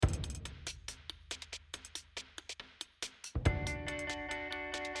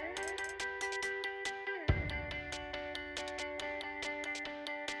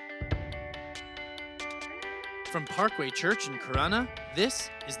From Parkway Church in Corunna, this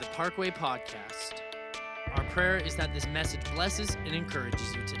is the Parkway Podcast. Our prayer is that this message blesses and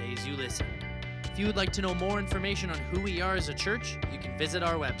encourages you today as you listen. If you would like to know more information on who we are as a church, you can visit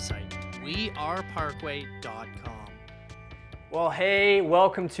our website, weareparkway.com. Well, hey,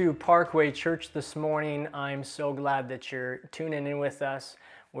 welcome to Parkway Church this morning. I'm so glad that you're tuning in with us.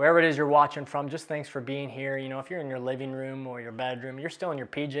 Wherever it is you're watching from, just thanks for being here. You know, if you're in your living room or your bedroom, you're still in your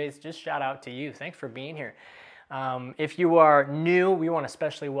PJs, just shout out to you. Thanks for being here. If you are new, we want to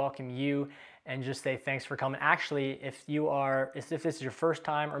especially welcome you and just say thanks for coming. Actually, if this is your first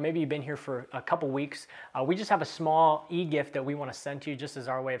time, or maybe you've been here for a couple weeks, we just have a small e-gift that we want to send to you just as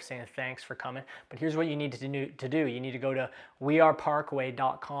our way of saying thanks for coming. But here's what you need to do. You need to go to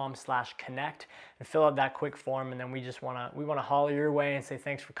weareparkway.com/connect and fill out that quick form, and then we want to holler your way and say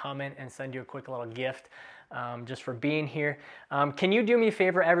thanks for coming and send you a quick little gift. Just for being here. Can you do me a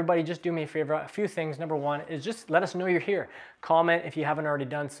favor, everybody? Just do me a favor. A few things. Number one is just let us know you're here. Comment if you haven't already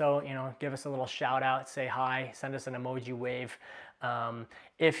done so. You know, give us a little shout out, say hi, send us an emoji wave.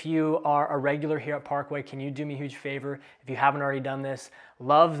 If you are a regular here at Parkway, can you do me a huge favor? If you haven't already done this,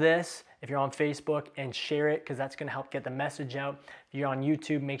 love this. If you're on Facebook, and share it, because that's going to help get the message out. If you're on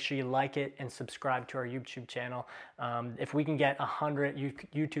YouTube, make sure you like it and subscribe to our YouTube channel. If we can get 100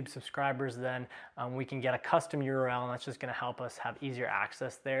 YouTube subscribers, then we can get a custom URL, and that's just going to help us have easier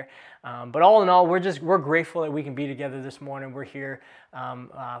access there. But all in all, we're grateful that we can be together this morning. We're here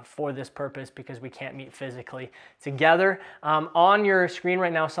for this purpose because we can't meet physically together. On your screen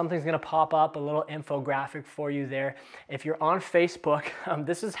right now, something's going to pop up, a little infographic for you there. If you're on Facebook,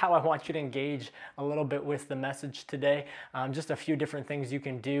 this is how I want you to engage a little bit with the message today. Just a few different things you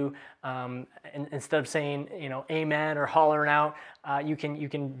can do. Instead of saying, amen or hollering out, you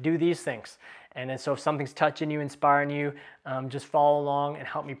can do these things. And so if something's touching you, inspiring you, just follow along and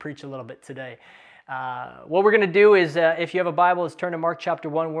help me preach a little bit today. What we're going to do is, if you have a Bible, let's turn to Mark chapter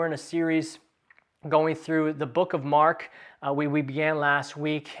 1. We're in a series going through the book of Mark. We began last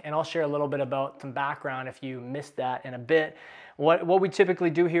week, and I'll share a little bit about some background if you missed that in a bit. What we typically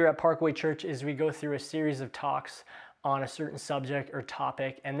do here at Parkway Church is we go through a series of talks on a certain subject or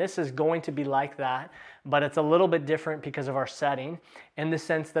topic, and this is going to be like that, but it's a little bit different because of our setting, in the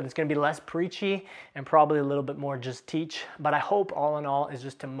sense that it's going to be less preachy and probably a little bit more just teach. But I hope all in all is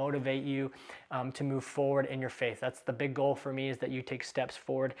just to motivate you to move forward in your faith. That's the big goal for me, is that you take steps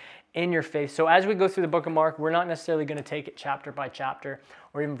forward in your faith. So as we go through the book of Mark, we're not necessarily going to take it chapter by chapter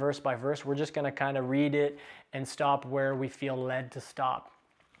or even verse by verse. We're just going to kind of read it and stop where we feel led to stop.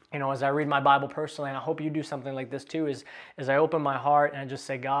 As I read my Bible personally, and I hope you do something like this too, is I open my heart and I just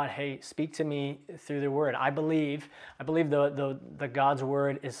say, God, hey, speak to me through the Word. I believe the God's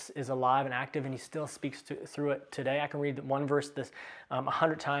Word is alive and active, and He still speaks through it today. I can read one verse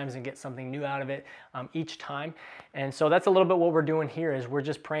 100 times and get something new out of it each time. And so that's a little bit what we're doing here, is we're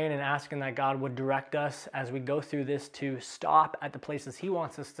just praying and asking that God would direct us as we go through this to stop at the places He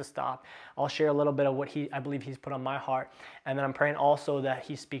wants us to stop. I'll share a little bit of what I believe He's put on my heart, and then I'm praying also that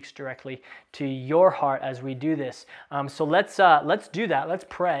He speaks directly to your heart as we do this. So let's do that. Let's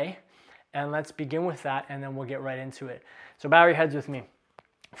pray, and let's begin with that, and then we'll get right into it. So bow your heads with me.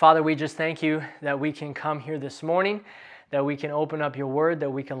 Father, we just thank you that we can come here this morning, that we can open up your word,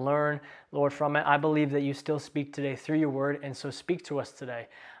 that we can learn, Lord, from it. I believe that you still speak today through your word, and so speak to us today.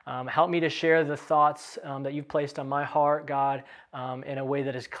 Help me to share the thoughts that you've placed on my heart, God, in a way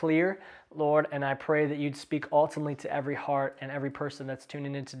that is clear, Lord, and I pray that you'd speak ultimately to every heart and every person that's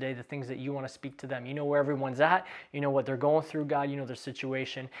tuning in today, the things that you want to speak to them. You know where everyone's at. You know what they're going through, God. You know their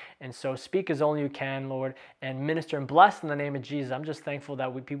situation. And so speak as only you can, Lord, and minister and bless in the name of Jesus. I'm just thankful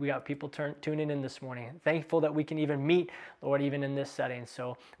that we got people tuning in this morning. Thankful that we can even meet, Lord, even in this setting.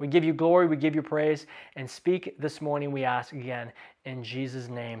 So we give you glory, we give you praise, and speak this morning, we ask again, in Jesus'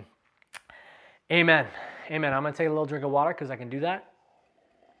 name. Amen. Amen. I'm going to take a little drink of water because I can do that.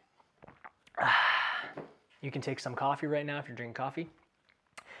 You can take some coffee right now if you're drinking coffee.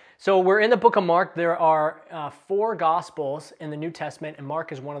 So we're in the book of Mark. There are 4 Gospels in the New Testament, and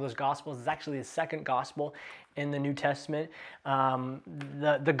Mark is one of those Gospels. It's actually the second Gospel in the New Testament.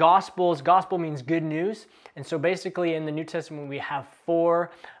 The gospel means good news. And so basically in the New Testament, we have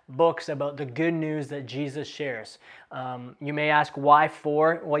 4 books about the good news that Jesus shares. You may ask, why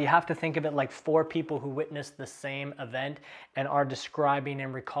 4? Well, you have to think of it like 4 people who witnessed the same event and are describing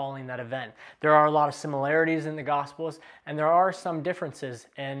and recalling that event. There are a lot of similarities in the Gospels, and there are some differences,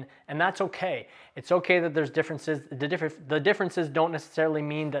 and that's okay. It's okay that there's differences. The differences don't necessarily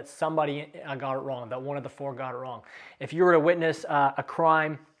mean that somebody got it wrong, that one of the 4 got it wrong. If you were to witness a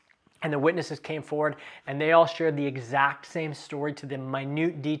crime And the witnesses came forward and they all shared the exact same story to the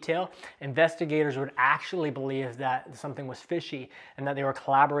minute detail. Investigators would actually believe that something was fishy and that they were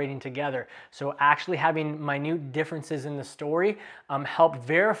collaborating together. So actually having minute differences in the story helped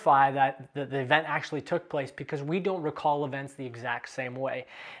verify that the event actually took place, because we don't recall events the exact same way.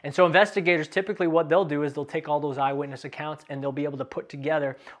 And so investigators, typically what they'll do is they'll take all those eyewitness accounts and they'll be able to put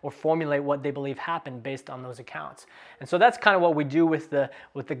together or formulate what they believe happened based on those accounts. And so that's kind of what we do with the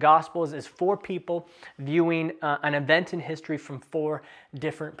gospel. Is 4 people viewing an event in history from 4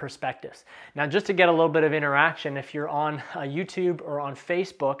 different perspectives. Now, just to get a little bit of interaction, if you're on YouTube or on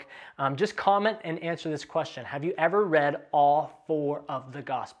Facebook, just comment and answer this question. Have you ever read all 4 of the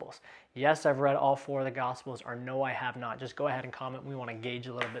Gospels? Yes, I've read all 4 of the Gospels, or no, I have not. Just go ahead and comment. We want to gauge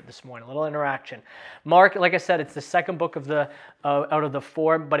a little bit this morning, a little interaction. Mark, like I said, it's the second book of out of the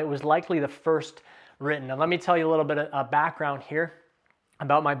 4, but it was likely the first written. Now, let me tell you a little bit of background here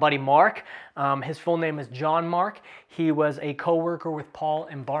about my buddy Mark. His full name is John Mark. He was a co-worker with Paul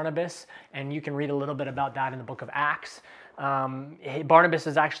and Barnabas, and you can read a little bit about that in the book of Acts. Barnabas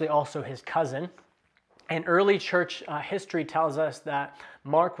is actually also his cousin. And early church history tells us that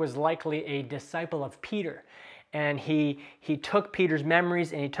Mark was likely a disciple of Peter. And he took Peter's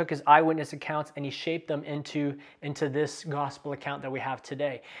memories and he took his eyewitness accounts and he shaped them into this gospel account that we have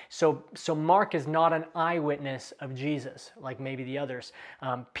today. So Mark is not an eyewitness of Jesus like maybe the others.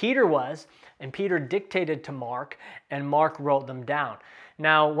 Peter was, and Peter dictated to Mark, and Mark wrote them down.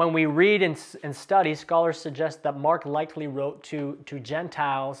 Now, when we read and study, scholars suggest that Mark likely wrote to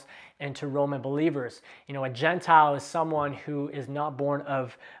Gentiles and to Roman believers. You know, a Gentile is someone who is not born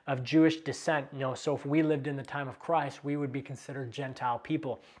of Jewish descent. You know, so if we lived in the time of Christ, we would be considered Gentile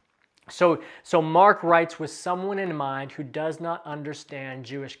people. So Mark writes with someone in mind who does not understand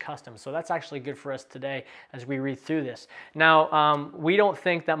Jewish customs. So that's actually good for us today as we read through this. Now, we don't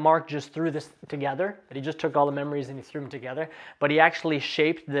think that Mark just threw this together, that he just took all the memories and he threw them together, but he actually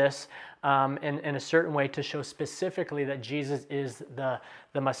shaped this in a certain way to show specifically that Jesus is the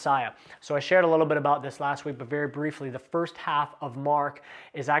Messiah. So I shared a little bit about this last week, but very briefly, the first half of Mark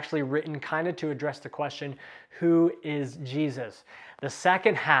is actually written kind of to address the question, who is Jesus? The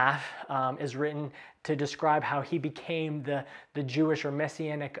second half is written to describe how he became the Jewish or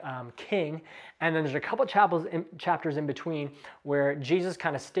Messianic king. And then there's a couple chapters in between where Jesus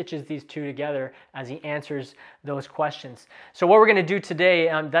kind of stitches these two together as he answers those questions. So what we're going to do today,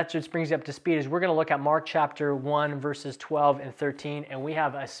 that just brings you up to speed, is we're going to look at Mark chapter 1, verses 12 and 13. And we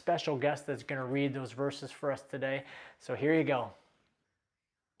have a special guest that's going to read those verses for us today. So here you go.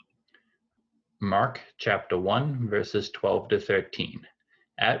 Mark chapter 1, verses 12 to 13.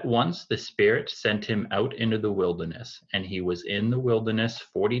 At once the Spirit sent him out into the wilderness, and he was in the wilderness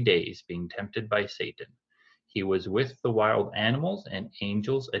 40 days, being tempted by Satan. He was with the wild animals, and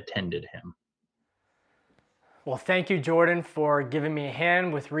angels attended him. Well, thank you, Jordan, for giving me a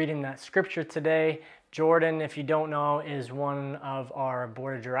hand with reading that scripture today. Jordan, if you don't know, is one of our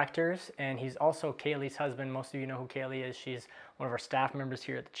board of directors, and he's also Kaylee's husband. Most of you know who Kaylee is. She's one of our staff members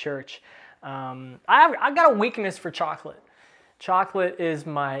here at the church. I've got a weakness for chocolate. Chocolate is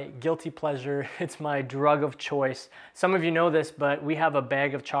my guilty pleasure. It's my drug of choice. Some of you know this, but we have a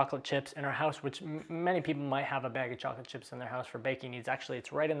bag of chocolate chips in our house, which many people might have a bag of chocolate chips in their house for baking needs. Actually,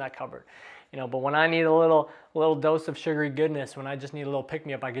 it's right in that cupboard. You know, but when I need a little dose of sugary goodness, when I just need a little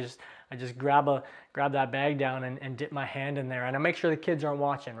pick-me-up, I just grab that bag down and dip my hand in there. And I make sure the kids aren't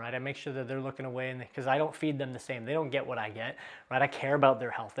watching, right? I make sure that they're looking away, because I don't feed them the same. They don't get what I get, right? I care about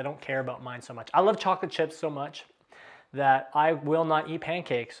their health. They don't care about mine so much. I love chocolate chips so much that I will not eat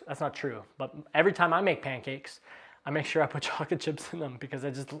pancakes. That's not true. But every time I make pancakes, I make sure I put chocolate chips in them because I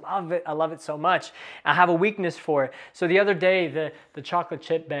just love it. I love it so much. I have a weakness for it. So the other day, the chocolate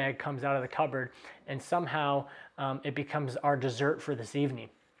chip bag comes out of the cupboard, and somehow it becomes our dessert for this evening.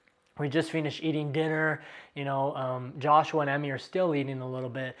 We just finished eating dinner. You know, Joshua and Emmy are still eating a little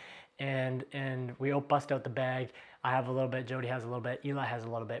bit, and we bust out the bag. I have a little bit, Jody has a little bit, Eli has a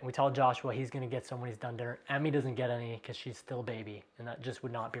little bit. And we tell Joshua he's going to get some when he's done dinner. Emmy doesn't get any because she's still a baby, and that just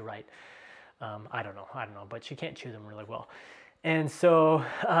would not be right. I don't know, but she can't chew them really well. And so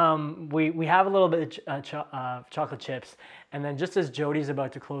we have a little bit of chocolate chips, and then just as Jody's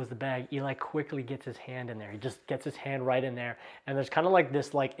about to close the bag, Eli quickly gets his hand in there. He just gets his hand right in there, and there's kind of like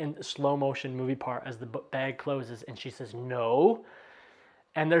this in slow motion movie part as the bag closes, and she says, "No."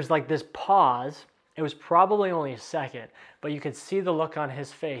 And there's like this pause. It was probably only a second, but you could see the look on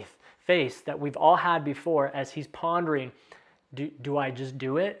his face that we've all had before as he's pondering, do I just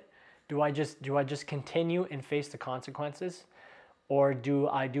do it? Do I just continue and face the consequences? Or do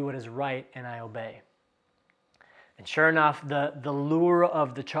I do what is right and I obey? And sure enough, the lure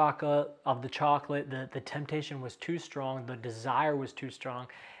of the chocolate, the temptation was too strong, the desire was too strong,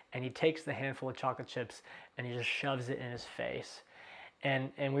 and he takes the handful of chocolate chips and he just shoves it in his face.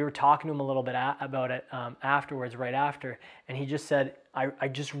 And we were talking to him a little bit about it afterwards, right after, and he just said, I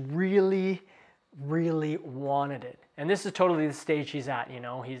just really, really wanted it. And this is totally the stage he's at,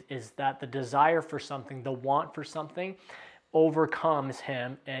 is that the desire for something, the want for something overcomes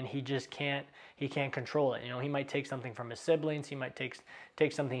him, and he can't control it. He might take something from his siblings, he might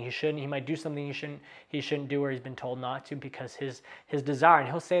take something he shouldn't, he might do something he shouldn't do, or he's been told not to, because his desire, and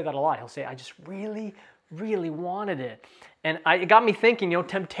he'll say that a lot, he'll say, I just really, really wanted it. And it got me thinking,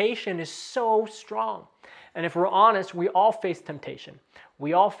 temptation is so strong. And if we're honest, we all face temptation.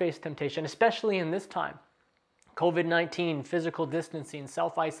 We all face temptation, especially in this time. COVID-19, physical distancing,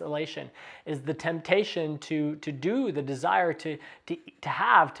 self-isolation is the temptation to do, the desire to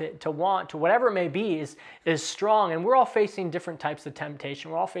have, to want, to whatever it may be is strong. And we're all facing different types of temptation.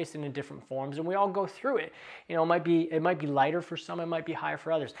 We're all facing in different forms, and we all go through it. It might be lighter for some, it might be higher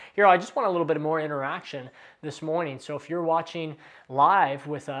for others. Here, I just want a little bit more interaction this morning. So if you're watching live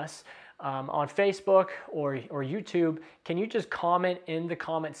with us, on Facebook or YouTube, can you just comment in the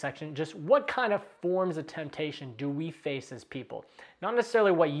comment section just what kind of forms of temptation do we face as people? Not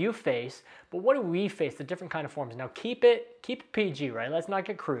necessarily what you face, but what do we face, the different kind of forms. Now keep it PG, right? Let's not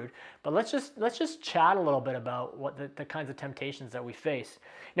get crude, but let's just chat a little bit about what the kinds of temptations that we face.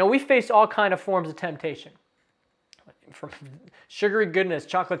 We face all kind of forms of temptation. From sugary goodness,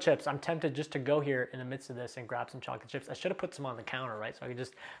 chocolate chips. I'm tempted just to go here in the midst of this and grab some chocolate chips. I should have put some on the counter, right? So I could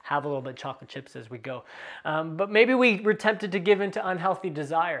just have a little bit of chocolate chips as we go. But maybe we're tempted to give into unhealthy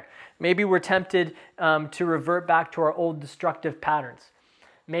desire. Maybe we're tempted to revert back to our old destructive patterns.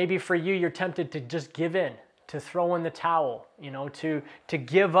 Maybe for you, you're tempted to just give in, to throw in the towel, to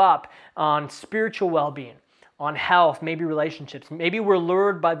give up on spiritual well-being, on health, maybe relationships. Maybe we're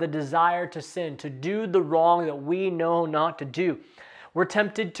lured by the desire to sin, to do the wrong that we know not to do. We're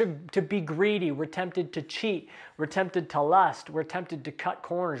tempted to be greedy. We're tempted to cheat. We're tempted to lust. We're tempted to cut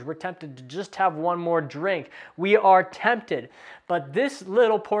corners. We're tempted to just have one more drink. We are tempted. But this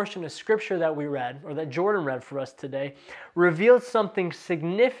little portion of scripture that we read, or that Jordan read for us today, reveals something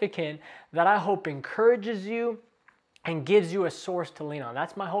significant that I hope encourages you and gives you a source to lean on.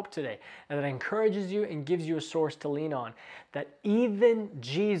 That's my hope today, and that encourages you and gives you a source to lean on. That even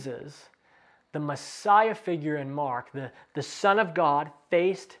Jesus, the Messiah figure in Mark, the Son of God,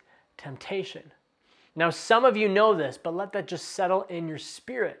 faced temptation. Now, some of you know this, but let that just settle in your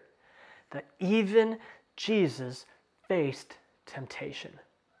spirit, that even Jesus faced temptation.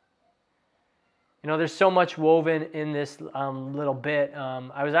 There's so much woven in this little bit.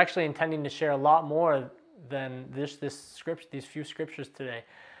 I was actually intending to share a lot more than this script, these few scriptures today,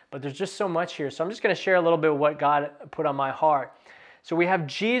 but there's just so much here. So I'm just going to share a little bit of what God put on my heart. So we have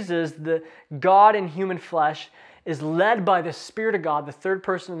Jesus, the God in human flesh, is led by the Spirit of God, the third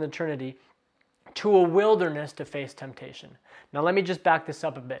person in the Trinity, to a wilderness to face temptation. Now let me just back this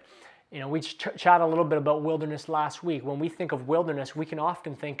up a bit. We chatted a little bit about wilderness last week. When we think of wilderness, we can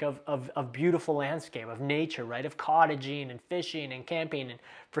often think of beautiful landscape, of nature, right? Of cottaging and fishing and camping. And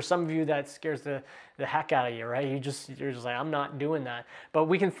for some of you, that scares the heck out of you, right? You're just like, I'm not doing that. But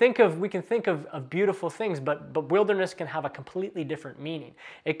we can think of beautiful things, but wilderness can have a completely different meaning.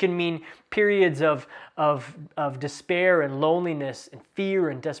 It can mean periods of despair and loneliness and fear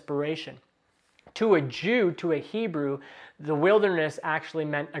and desperation. To a Jew, to a Hebrew, the wilderness actually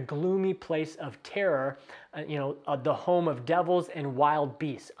meant a gloomy place of terror, the home of devils and wild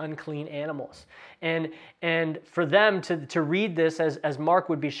beasts, unclean animals. And for them to read this, as Mark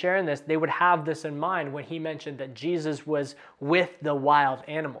would be sharing this, they would have this in mind when he mentioned that Jesus was with the wild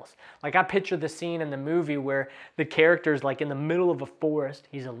animals. Like I picture the scene in the movie where the character's like in the middle of a forest,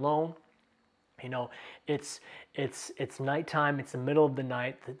 he's alone. It's nighttime, it's the middle of the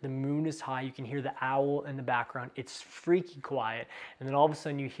night, the moon is high, you can hear the owl in the background, it's freaky quiet, and then all of a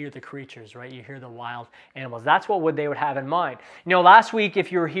sudden you hear the creatures, right? You hear the wild animals. That's what they would have in mind. Last week,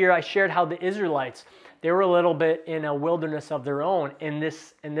 if you were here, I shared how the Israelites, they were a little bit in a wilderness of their own in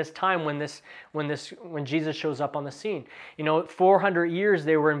this time when Jesus shows up on the scene. 400 years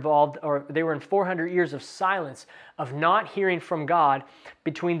they were involved, or they were in 400 years of silence, of not hearing from God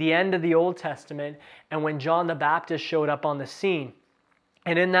between the end of the Old Testament and when John the Baptist showed up on the scene.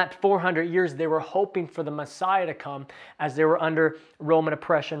 And in that 400 years, they were hoping for the Messiah to come as they were under Roman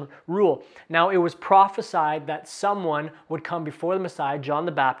oppression rule. Now, it was prophesied that someone would come before the Messiah, John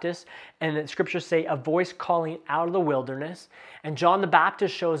the Baptist, and the scriptures say a voice calling out of the wilderness. And John the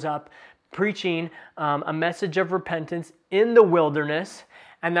Baptist shows up preaching a message of repentance in the wilderness.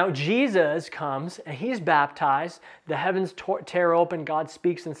 And now Jesus comes and he's baptized. The heavens tear open. God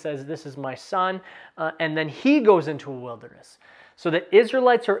speaks and says, this is my son. And then he goes into a wilderness. So the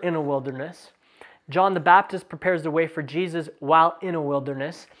Israelites are in a wilderness. John the Baptist prepares the way for Jesus while in a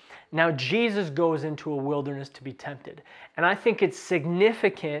wilderness. Now Jesus goes into a wilderness to be tempted. And I think it's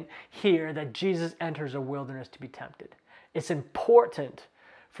significant here that Jesus enters a wilderness to be tempted. It's important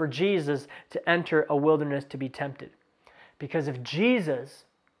for Jesus to enter a wilderness to be tempted. Because if Jesus,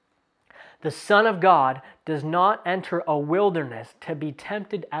 the Son of God, does not enter a wilderness to be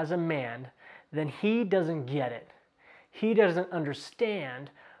tempted as a man, then he doesn't get it. He doesn't understand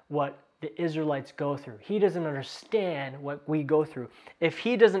what the Israelites go through. He doesn't understand what we go through. If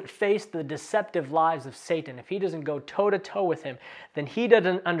he doesn't face the deceptive lies of Satan, if he doesn't go toe-to-toe with him, then he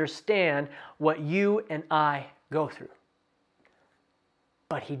doesn't understand what you and I go through.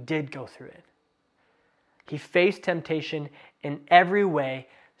 But he did go through it. He faced temptation in every way,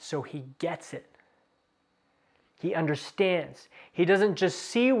 so he gets it. He understands. He doesn't just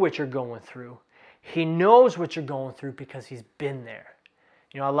see what you're going through. He knows what you're going through because he's been there.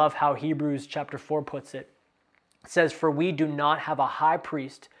 I love how Hebrews chapter 4 puts it. It says, for we do not have a high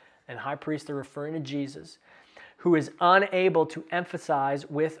priest, and high priest they're referring to Jesus, who is unable to emphasize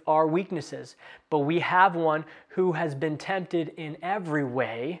with our weaknesses, but we have one who has been tempted in every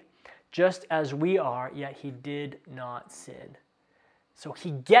way, just as we are, yet he did not sin. So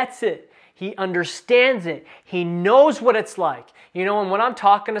he gets it. He understands it. He knows what it's like. And when I'm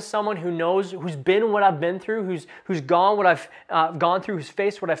talking to someone who knows, who's been what I've been through, who's gone what I've gone through, who's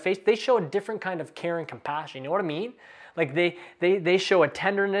faced what I've faced, they show a different kind of care and compassion. You know what I mean? Like they show a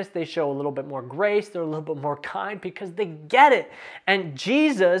tenderness, they show a little bit more grace, they're a little bit more kind because they get it. And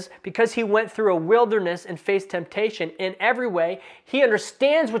Jesus, because he went through a wilderness and faced temptation in every way, he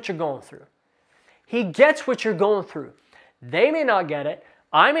understands what you're going through. He gets what you're going through. They may not get it,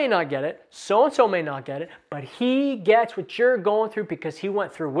 I may not get it, so-and-so may not get it, but he gets what you're going through because he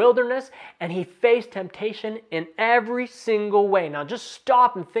went through wilderness and he faced temptation in every single way. Now just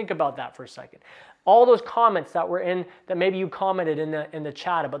stop and think about that for a second. All those comments that maybe you commented in the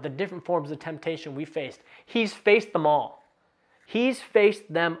chat about the different forms of temptation we faced, he's faced them all. He's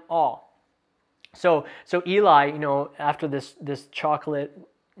faced them all. So Eli, after this chocolate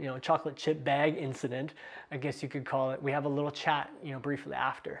chip bag incident, I guess you could call it, we have a little chat, briefly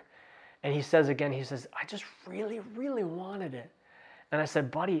after. And he says, I just really, really wanted it. And I said,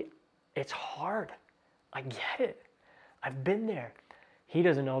 buddy, it's hard. I get it. I've been there. He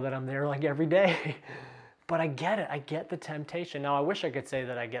doesn't know that I'm there like every day, but I get it. I get the temptation. Now, I wish I could say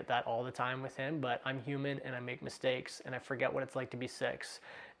that I get that all the time with him, but I'm human and I make mistakes and I forget what it's like to be 6.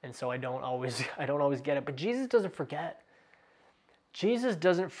 And so I don't always get it. But Jesus doesn't forget. Jesus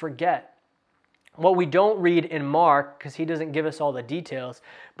doesn't forget. What we don't read in Mark, because he doesn't give us all the details,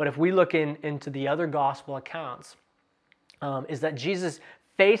 but if we look into the other gospel accounts, is that Jesus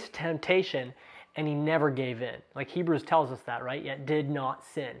faced temptation and he never gave in. Like Hebrews tells us that, right? Yet did not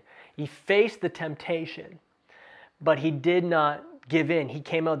sin. He faced the temptation, but he did not give in. He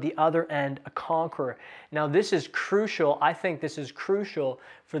came out the other end a conqueror. Now this is crucial. I think this is crucial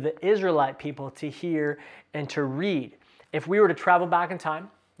for the Israelite people to hear and to read. If we were to travel back in time,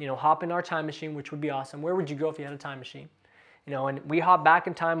 hop in our time machine, which would be awesome. Where would you go if you had a time machine? And we hop back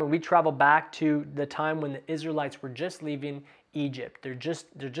in time and we travel back to the time when the Israelites were just leaving Egypt. They're just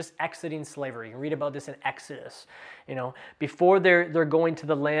exiting slavery. You can read about this in Exodus. Before they're going to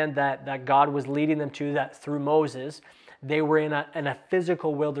the land that God was leading them to, that through Moses, they were in a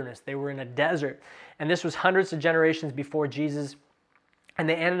physical wilderness. They were in a desert. And this was hundreds of generations before Jesus. And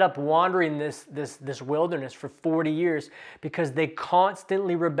they ended up wandering this wilderness for 40 years because they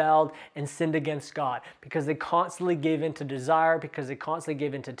constantly rebelled and sinned against God, because they constantly gave in to desire, because they constantly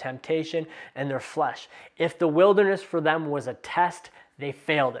gave in to temptation and their flesh. If the wilderness for them was a test, they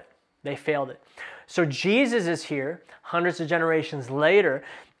failed it. They failed it. So Jesus is here hundreds of generations later,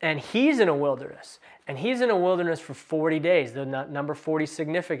 and he's in a wilderness. And he's in a wilderness for 40 days. The number 40 is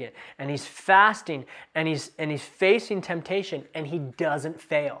significant. And he's fasting, and he's facing temptation, and he doesn't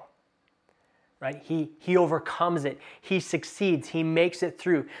fail. Right? He overcomes it. He succeeds. He makes it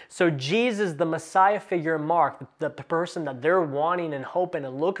through. So Jesus, the Messiah figure in Mark, the person that they're wanting and hoping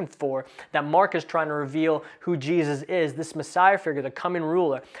and looking for, that Mark is trying to reveal who Jesus is, this Messiah figure, the coming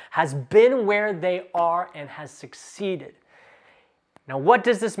ruler, has been where they are and has succeeded. Now, what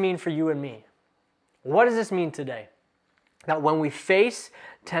does this mean for you and me? What does this mean today? That when we face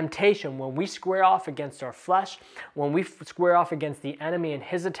temptation, when we square off against our flesh, when we square off against the enemy and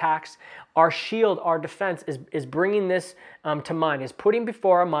his attacks, our shield, our defense is bringing this to mind, is putting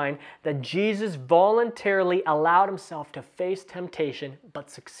before our mind that Jesus voluntarily allowed himself to face temptation but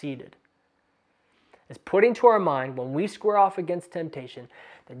succeeded. It's putting to our mind, when we square off against temptation,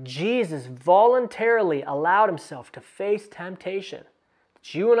 that Jesus voluntarily allowed himself to face temptation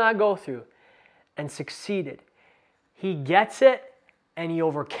that you and I go through and succeeded. He gets it and he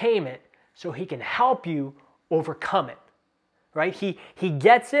overcame it so he can help you overcome it. Right? He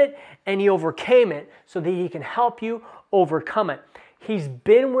gets it and he overcame it so that he can help you overcome it. He's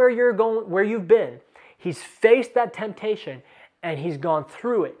been where you've been. He's faced that temptation and he's gone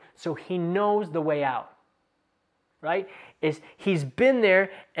through it, so he knows the way out. Right? He's been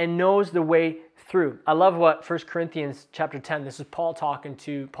there and knows the way through. I love what 1 Corinthians chapter 10, this is Paul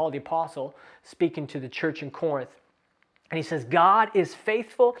the Apostle, speaking to the church in Corinth. And he says, God is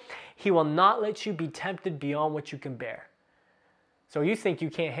faithful. He will not let you be tempted beyond what you can bear. So you think you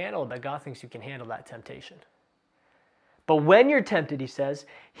can't handle it, but God thinks you can handle that temptation. But when you're tempted, he says,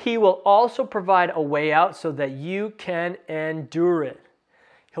 he will also provide a way out so that you can endure it.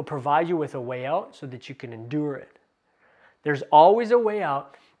 He'll provide you with a way out so that you can endure it. There's always a way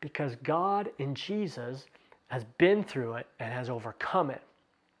out because God in Jesus has been through it and has overcome it.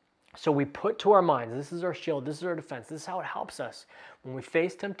 So we put to our minds, this is our shield, this is our defense, this is how it helps us. When we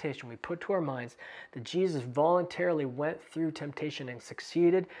face temptation, we put to our minds that Jesus voluntarily went through temptation and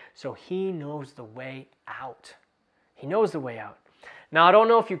succeeded, so he knows the way out. He knows the way out. Now, I don't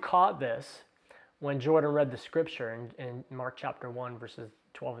know if you caught this when Jordan read the scripture in Mark chapter 1, verses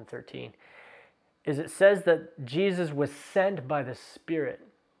 12 and 13. Is it says that Jesus was sent by the Spirit.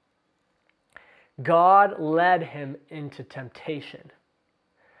 God led him into temptation.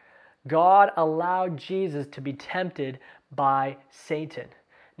 God allowed Jesus to be tempted by Satan.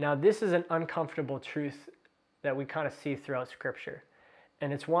 Now, this is an uncomfortable truth that we kind of see throughout Scripture.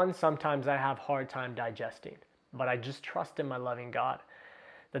 And it's one sometimes I have a hard time digesting. But I just trust in my loving God.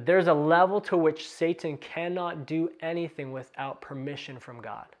 That there's a level to which Satan cannot do anything without permission from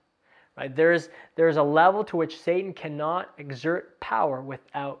God. Right? There's a level to which Satan cannot exert power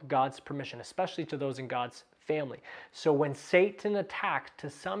without God's permission, especially to those in God's family. So when Satan attacks, to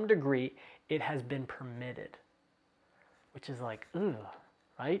some degree, it has been permitted. Which is like, ugh,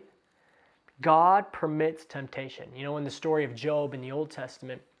 right? God permits temptation. You know, in the story of Job in the Old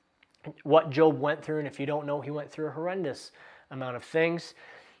Testament, what Job went through, and if you don't know, he went through a horrendous amount of things,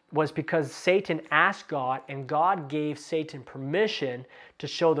 was because Satan asked God, and God gave Satan permission to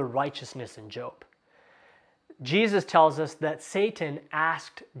show the righteousness in Job. Jesus tells us that Satan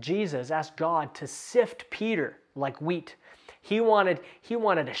asked God to sift Peter like wheat. He wanted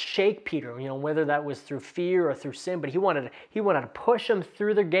to shake Peter, you know, whether that was through fear or through sin, but he wanted to push him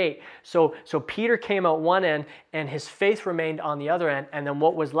through the gate. So Peter came out one end and his faith remained on the other end, and then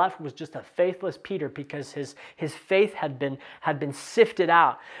what was left was just a faithless Peter because his faith had been sifted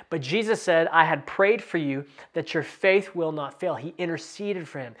out. But Jesus said, I had prayed for you that your faith will not fail. He interceded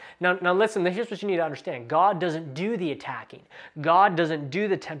for him. Now listen, here's what you need to understand. God doesn't do the attacking. God doesn't do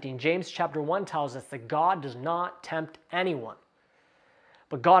the tempting. James chapter 1 tells us that God does not tempt anyone.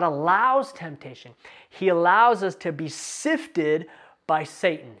 But God allows temptation. He allows us to be sifted by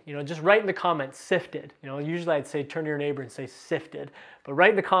Satan. You know, just write in the comments, sifted. You know, usually I'd say turn to your neighbor and say sifted. But write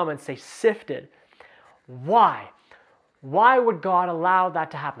in the comments, say sifted. Why? Why would God allow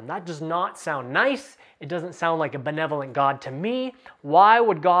that to happen? That does not sound nice. It doesn't sound like a benevolent God to me. Why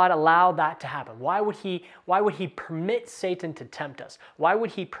would God allow that to happen? Why would he permit Satan to tempt us? Why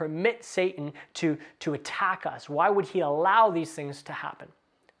would he permit Satan to attack us? Why would he allow these things to happen?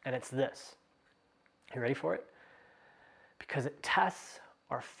 And it's this. You ready for it? Because it tests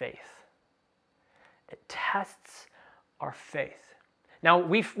our faith. It tests our faith. Now,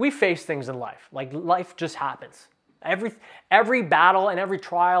 we face things in life. Like life just happens. Every battle and every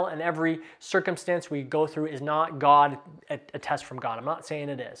trial and every circumstance we go through is not God, a test from God. I'm not saying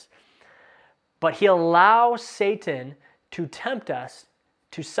it is. But he allows Satan to tempt us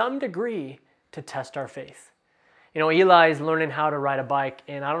to some degree to test our faith. You know, Eli's learning how to ride a bike,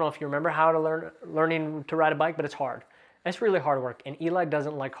 and I don't know if you remember how to learning to ride a bike, but it's hard. It's really hard work, and Eli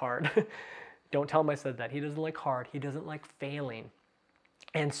doesn't like hard. Don't tell him I said that. He doesn't like hard. He doesn't like failing.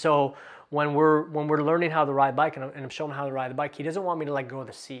 And so when we're learning how to ride a bike, and I'm showing him how to ride the bike, he doesn't want me to let go of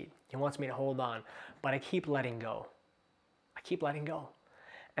the seat. He wants me to hold on, but I keep letting go.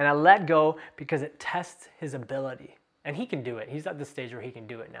 And I let go because it tests his ability. And he can do it. He's at the stage where he can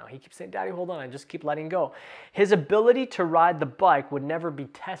do it now. He keeps saying, Daddy, hold on. I just keep letting go. His ability to ride the bike would never be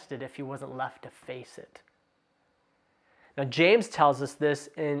tested if he wasn't left to face it. Now, James tells us this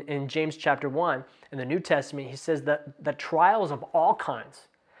in James chapter 1 in the New Testament. He says that the trials of all kinds,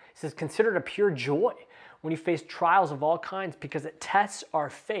 he says, consider it a pure joy when you face trials of all kinds because it tests our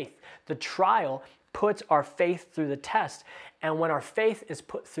faith. The trial puts our faith through the test. And when our faith is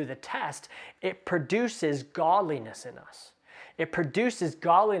put through the test, it produces godliness in us. It produces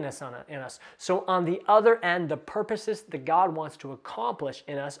godliness in us. So on the other end, the purposes that God wants to accomplish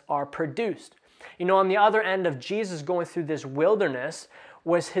in us are produced. You know, on the other end of Jesus going through this wilderness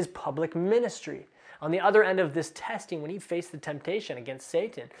was his public ministry. On the other end of this testing, when he faced the temptation against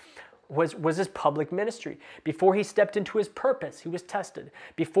Satan, was his public ministry. Before he stepped into his purpose, he was tested.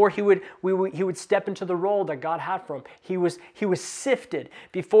 Before he would step into the role that God had for him, he was sifted.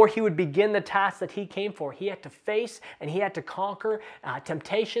 Before he would begin the task that he came for, he had to face and he had to conquer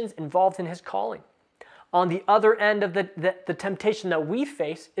temptations involved in his calling. On the other end of the temptation that we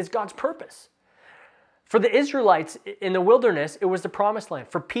face is God's purpose. For the Israelites in the wilderness, it was the promised land.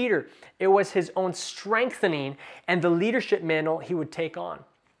 For Peter, it was his own strengthening and the leadership mantle he would take on.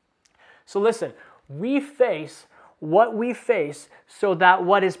 So listen, we face what we face so that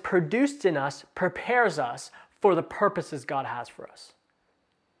what is produced in us prepares us for the purposes God has for us.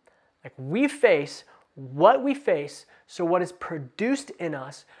 Like we face what we face so what is produced in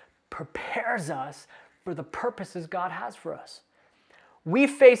us prepares us for the purposes God has for us. We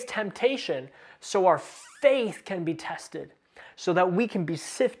face temptation so our faith can be tested, so that we can be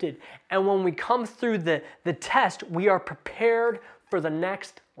sifted. And when we come through the test, we are prepared for the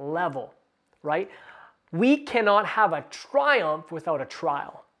next level, right? We cannot have a triumph without a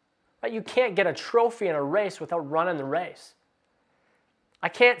trial. Right? You can't get a trophy in a race without running the race. I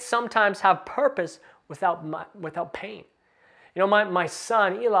can't sometimes have purpose without pain. You know, my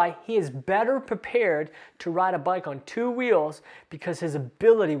son, Eli, he is better prepared to ride a bike on two wheels because his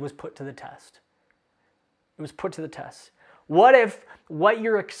ability was put to the test. It was put to the test. What if what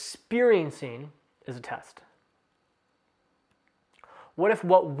you're experiencing is a test? What if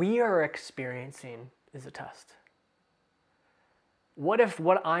what we are experiencing is a test? What if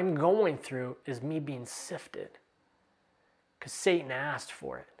what I'm going through is me being sifted? Because Satan asked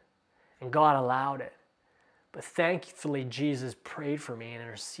for it and God allowed it. But thankfully, Jesus prayed for me and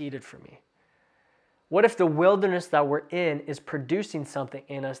interceded for me. What if the wilderness that we're in is producing something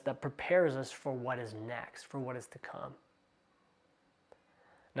in us that prepares us for what is next, for what is to come?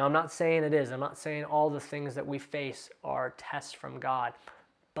 Now, I'm not saying it is. I'm not saying all the things that we face are tests from God.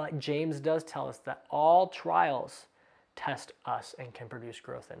 But James does tell us that all trials test us and can produce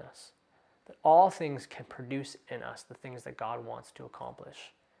growth in us. That all things can produce in us the things that God wants to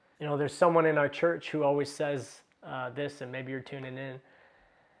accomplish. You know, there's someone in our church who always says this, and maybe you're tuning in.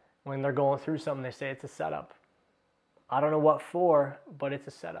 When they're going through something, they say it's a setup. I don't know what for, but it's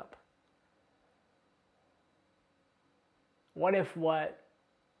a setup. What if what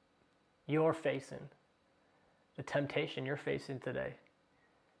you're facing, the temptation you're facing today,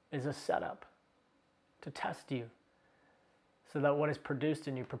 is a setup to test you so that what is produced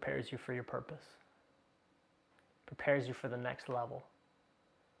in you prepares you for your purpose, prepares you for the next level?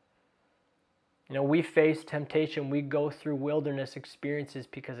 You know, we face temptation, we go through wilderness experiences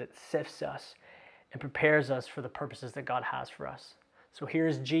because it sifts us and prepares us for the purposes that God has for us. So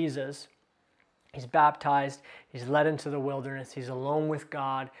here's Jesus. He's baptized, he's led into the wilderness, he's alone with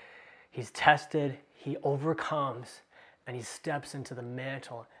God, he's tested, he overcomes, and he steps into the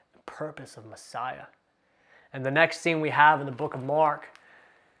mantle and purpose of Messiah. And the next scene we have in the book of Mark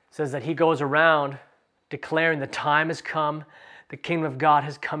says that he goes around declaring the time has come, the kingdom of God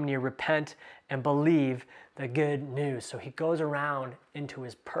has come near, repent and believe the good news. So he goes around into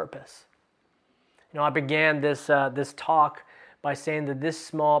his purpose. You know, I began this talk by saying that this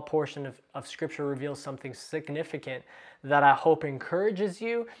small portion of Scripture reveals something significant that I hope encourages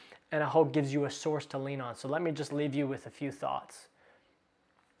you and I hope gives you a source to lean on. So let me just leave you with a few thoughts.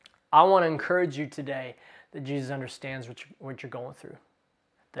 I want to encourage you today that Jesus understands what you're going through.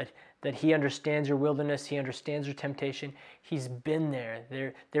 That he understands your wilderness, he understands your temptation. He's been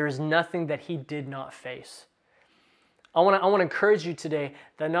there. There is nothing that he did not face. I want to encourage you today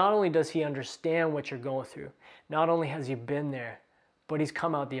that not only does he understand what you're going through, not only has he been there, but he's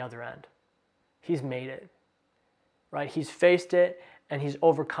come out the other end. He's made it, right? He's faced it and he's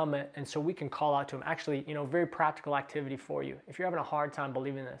overcome it. And so we can call out to him. Actually, you know, very practical activity for you. If you're having a hard time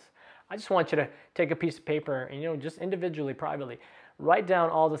believing this, I just want you to take a piece of paper and, you know, just individually, privately, write down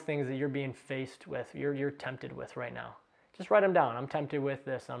all the things that you're being faced with, you're tempted with right now. Just write them down. I'm tempted with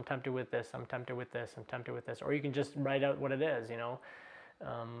this, I'm tempted with this, I'm tempted with this, I'm tempted with this. Or you can just write out what it is, you know,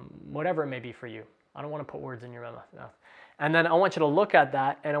 whatever it may be for you. I don't want to put words in your mouth. And then I want you to look at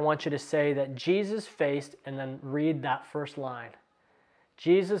that, and I want you to say that Jesus faced, and then read that first line.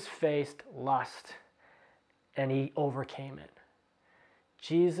 Jesus faced lust, and he overcame it.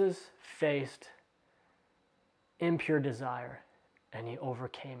 Jesus faced impure desire, and he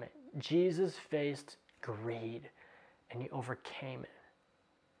overcame it. Jesus faced greed, and he overcame it.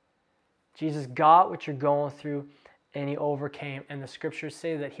 Jesus got what you're going through, and he overcame. And the scriptures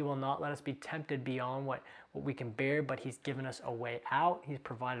say that he will not let us be tempted beyond what we can bear, but he's given us a way out. He's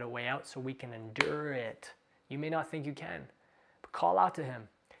provided a way out so we can endure it. You may not think you can, but call out to him.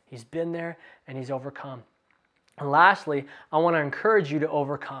 He's been there, and he's overcome. And lastly, I want to encourage you to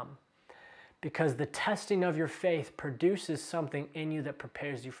overcome, because the testing of your faith produces something in you that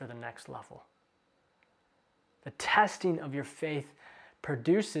prepares you for the next level. The testing of your faith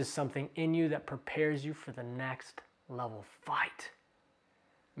produces something in you that prepares you for the next level. Fight.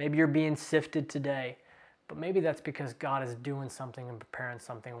 Maybe you're being sifted today, but maybe that's because God is doing something and preparing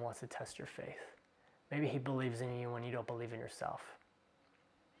something and wants to test your faith. Maybe he believes in you when you don't believe in yourself.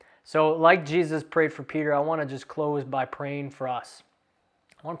 So like Jesus prayed for Peter, I want to just close by praying for us.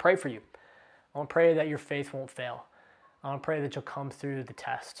 I want to pray for you. I want to pray that your faith won't fail. I want to pray that you'll come through the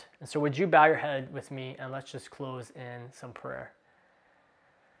test. And so would you bow your head with me, and let's just close in some prayer.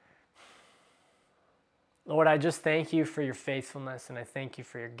 Lord, I just thank you for your faithfulness, and I thank you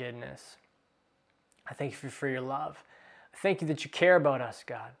for your goodness. I thank you for your love. I thank you that you care about us,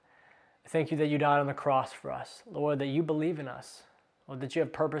 God. I thank you that you died on the cross for us. Lord, that you believe in us. Lord, that you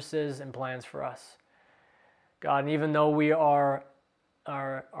have purposes and plans for us. God, and even though we are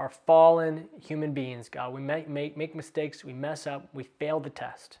fallen human beings, God, we make mistakes, we mess up, we fail the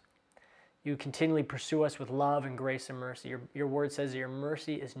test. You continually pursue us with love and grace and mercy. Your word says that your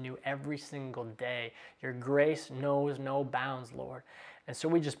mercy is new every single day. Your grace knows no bounds, Lord. And so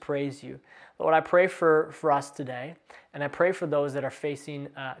we just praise you. Lord, I pray for us today, and I pray for those that are facing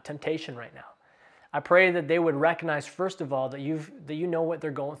temptation right now. I pray that they would recognize, first of all, that you know what they're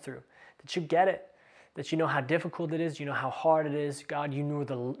going through, that you get it, that you know how difficult it is, you know how hard it is. God, you know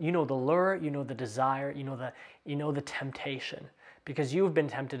the lure, you know the desire, you know the temptation, because you've been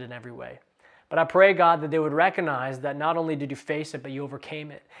tempted in every way. But I pray, God, that they would recognize that not only did you face it, but you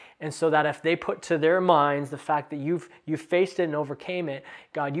overcame it. And so that if they put to their minds the fact that you've faced it and overcame it,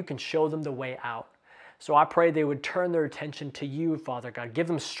 God, you can show them the way out. So I pray they would turn their attention to you, Father God. Give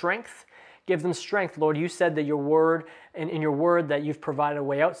them strength. Give them strength, Lord. You said that your word, and in your word that you've provided a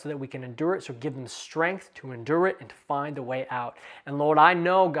way out so that we can endure it. So give them strength to endure it and to find a way out. And Lord, I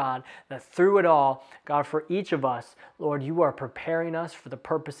know, God, that through it all, God, for each of us, Lord, you are preparing us for the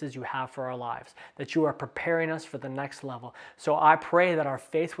purposes you have for our lives, that you are preparing us for the next level. So I pray that our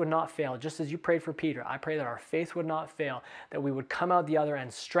faith would not fail. Just as you prayed for Peter, I pray that our faith would not fail, that we would come out the other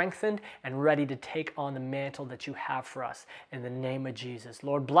end strengthened and ready to take on the mantle that you have for us in the name of Jesus.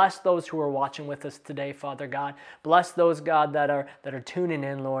 Lord, bless those who are watching with us today, Father God. Bless those, God, that are tuning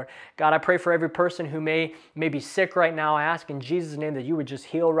in, Lord. God, I pray for every person who may be sick right now. I ask in Jesus' name that you would just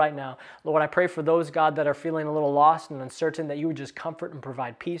heal right now. Lord, I pray for those, God, that are feeling a little lost and uncertain, that you would just comfort and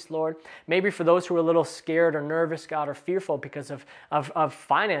provide peace, Lord. Maybe for those who are a little scared or nervous, God, or fearful because of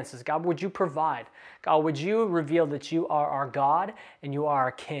finances, God, would you provide? God, would you reveal that you are our God and you are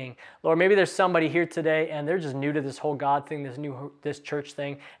our King? Lord, maybe there's somebody here today and they're just new to this whole God thing, this church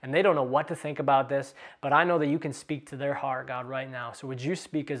thing, and they don't know what to think about this, but I know that you can speak to their heart, God, right now. So would you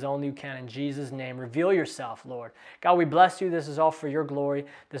speak as only you can in Jesus' name? Reveal yourself, Lord. God, we bless you. This is all for your glory.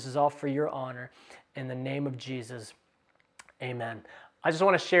 This is all for your honor. In the name of Jesus, amen. I just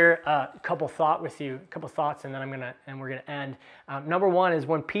want to share a couple thoughts, and then we're gonna end. Number one is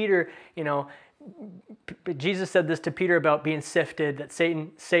when Peter, Jesus said this to Peter about being sifted, that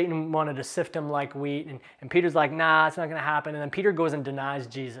Satan wanted to sift him like wheat, and Peter's like, nah, it's not going to happen. And then Peter goes and denies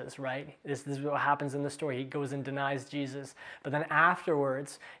Jesus, right? This is what happens in the story. He goes and denies Jesus. But then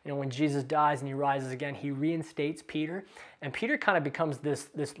afterwards, when Jesus dies and he rises again, he reinstates Peter. And Peter kind of becomes this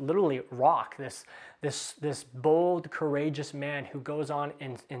literally rock, this bold, courageous man who goes on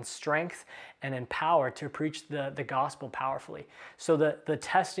in strength and in power to preach the gospel powerfully. So the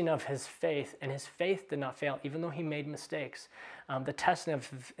testing of his faith, and his faith did not fail, even though he made mistakes. The testing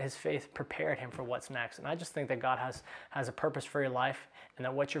of his faith prepared him for what's next. And I just think that God has a purpose for your life, and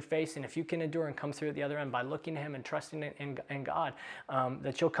that what you're facing, if you can endure and come through at the other end by looking to him and trusting in God,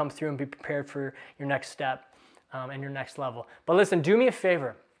 that you'll come through and be prepared for your next step and your next level. But listen, do me a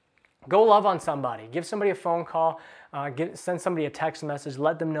favor. Go love on somebody. Give somebody a phone call. Send somebody a text message.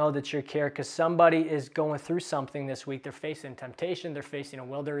 Let them know that you care, because somebody is going through something this week. They're facing temptation. They're facing a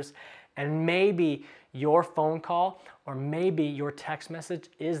wilderness. And maybe your phone call or maybe your text message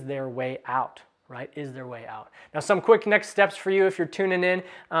is their way out right? Is there a way out? Now, some quick next steps for you if you're tuning in.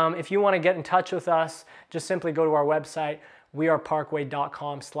 If you want to get in touch with us, just simply go to our website,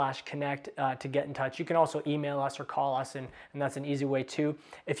 weareparkway.com/connect to get in touch. You can also email us or call us, and that's an easy way too.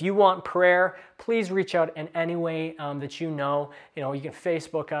 If you want prayer, please reach out in any way that you know. You can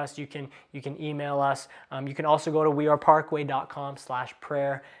Facebook us, you can email us. You can also go to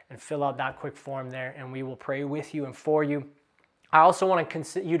weareparkway.com/prayer and fill out that quick form there, and we will pray with you and for you. I also want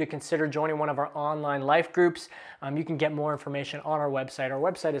you to consider joining one of our online life groups. You can get more information on our website. Our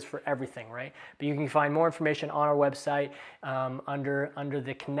website is for everything, right? But you can find more information on our website under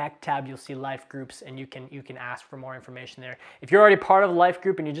the Connect tab. You'll see life groups, and you can ask for more information there. If you're already part of a life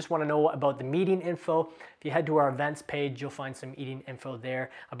group and you just want to know about the meeting info, if you head to our events page, you'll find some meeting info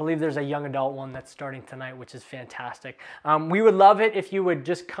there. I believe there's a young adult one that's starting tonight, which is fantastic. We would love it if you would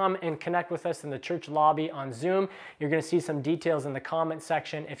just come and connect with us in the church lobby on Zoom. You're going to see some details in the comment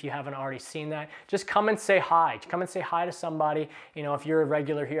section if you haven't already seen that. Just come and say hi. Come and say hi to somebody. If you're a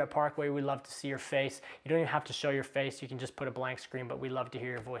regular here at Parkway, we'd love to see your face. You don't even have to show your face. You can just put a blank screen, but we love to hear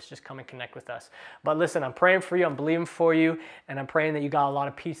your voice. Just come and connect with us. But listen, I'm praying for you. I'm believing for you, and I'm praying that you got a lot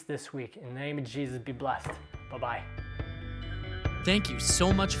of peace this week. In the name of Jesus, be blessed. Bye-bye. Thank you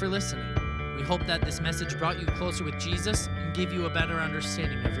so much for listening. We hope that this message brought you closer with Jesus and gave you a better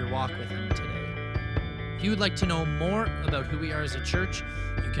understanding of your walk with Him today. If you would like to know more about who we are as a church,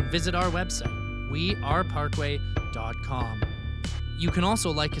 you can visit our website, weareparkway.com. You can also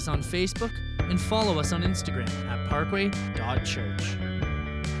like us on Facebook and follow us on Instagram at parkway.church.